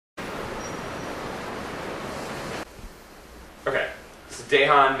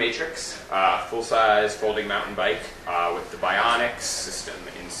Dahon Matrix, full-size folding mountain bike with the BionX system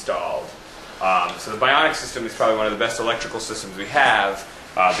installed. So the BionX system is probably one of the best electrical systems we have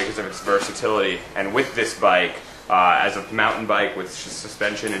because of its versatility. And with this bike, as a mountain bike with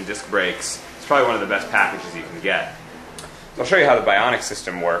suspension and disc brakes, it's probably one of the best packages you can get. So I'll show you how the BionX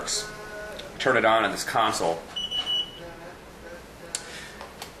system works. Turn it on this console.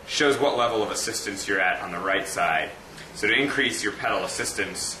 Shows what level of assistance you're at on the right side. So to increase your pedal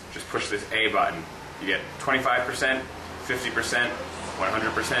assistance, just push this A button. You get 25%, 50%,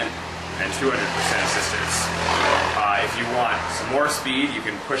 100%, and 200% assistance. If you want some more speed, you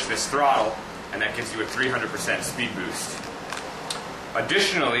can push this throttle, and that gives you a 300% speed boost.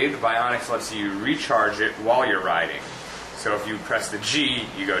 Additionally, the BionX lets you recharge it while you're riding. So if you press the G,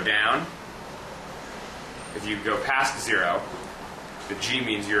 you go down. If you go past 0, the G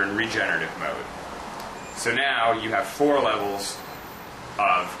means you're in regenerative mode. So now you have 4 levels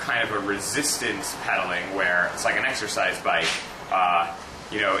of kind of a resistance pedaling where it's like an exercise bike.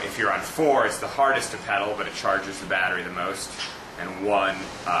 You know, if you're on 4, it's the hardest to pedal, but it charges the battery the most. And 1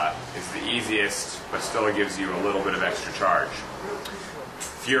 is the easiest, but still gives you a little bit of extra charge.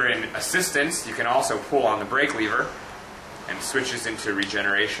 If you're in assistance, you can also pull on the brake lever and it switches into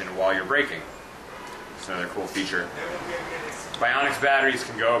regeneration while you're braking. It's another cool feature. BionX batteries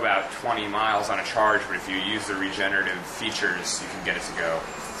can go about 20 miles on a charge, but if you use the regenerative features, you can get it to go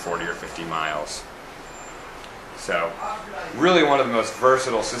 40 or 50 miles. So, really one of the most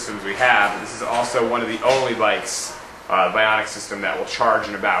versatile systems we have. This is also one of the only bikes, the BionX system, that will charge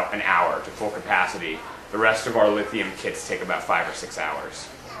in about an hour to full capacity. The rest of our lithium kits take about 5 or 6 hours.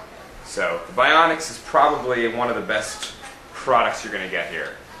 So, the BionX is probably one of the best products you're going to get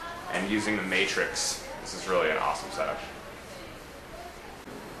here. And using the Matrix, this is really an awesome setup.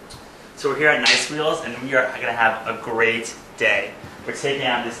 So we're here at Nycewheels, and we are going to have a great day. We're taking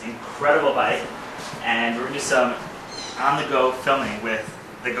out this incredible bike, and we're going to do some on-the-go filming with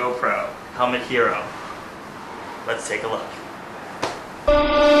the GoPro Helmet Hero. Let's take a look.